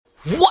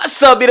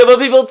What's up, beautiful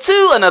people,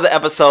 to another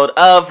episode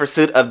of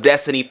Pursuit of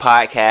Destiny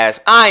podcast.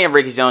 I am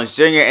Ricky Jones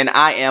Jr. and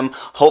I am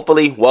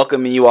hopefully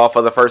welcoming you all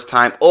for the first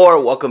time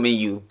or welcoming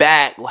you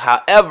back.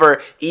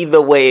 However,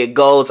 either way it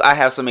goes, I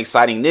have some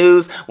exciting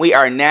news. We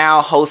are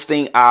now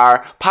hosting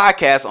our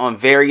podcast on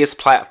various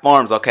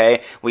platforms,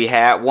 okay? We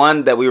had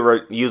one that we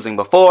were using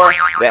before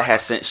that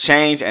has since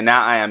changed, and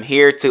now I am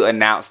here to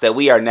announce that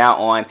we are now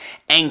on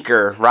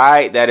Anchor,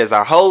 right? That is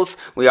our host.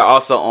 We are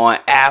also on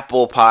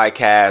Apple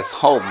Podcasts.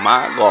 Oh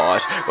my gosh.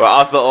 We're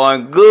also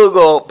on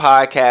Google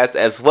Podcasts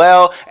as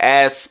well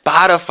as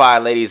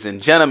Spotify, ladies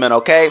and gentlemen,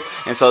 okay?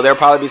 And so there'll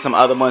probably be some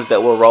other ones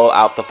that we'll roll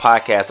out the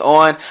podcast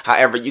on.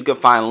 However, you can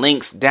find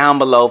links down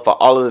below for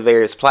all of the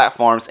various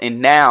platforms.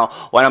 And now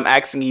what I'm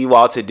asking you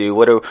all to do,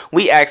 what are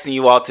we asking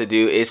you all to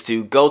do, is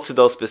to go to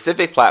those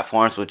specific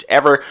platforms,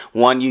 whichever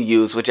one you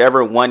use,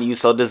 whichever one you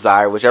so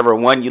desire, whichever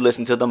one you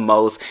listen to the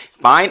most.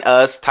 Find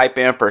us, type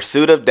in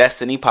Pursuit of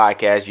Destiny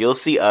podcast. You'll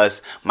see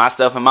us,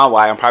 myself and my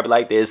wife. I'm probably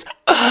like this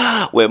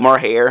with more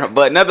hair,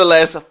 but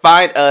nonetheless,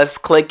 find us,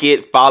 click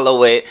it,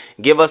 follow it,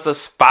 give us a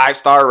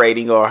 5-star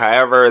rating or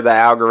however the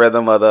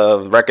algorithm or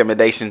the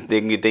recommendation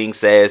thing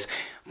says.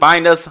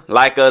 Find us,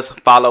 like us,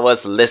 follow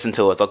us, listen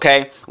to us,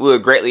 okay? We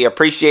would greatly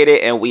appreciate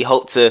it, and we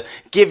hope to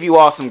give you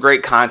all some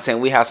great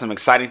content. We have some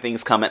exciting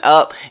things coming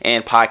up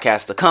and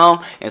podcasts to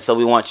come, and so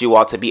we want you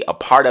all to be a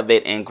part of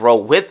it and grow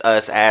with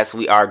us as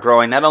we are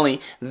growing not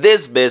only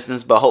this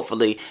business, but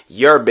hopefully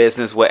your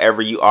business,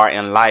 wherever you are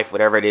in life,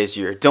 whatever it is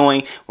you're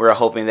doing. We're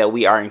hoping that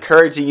we are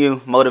encouraging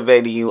you,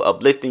 motivating you,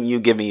 uplifting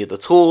you, giving you the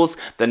tools,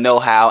 the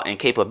know-how, and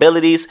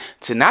capabilities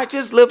to not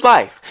just live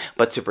life,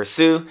 but to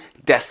pursue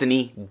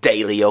Destiny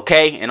daily,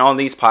 okay? And on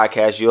these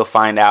podcasts, you'll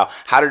find out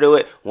how to do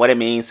it, what it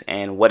means,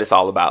 and what it's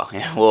all about.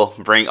 And we'll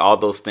bring all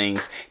those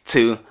things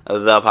to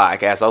the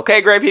podcast.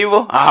 Okay, great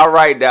people? All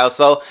right, now.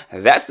 So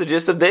that's the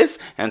gist of this.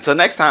 Until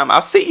next time,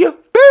 I'll see you.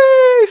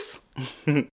 Peace.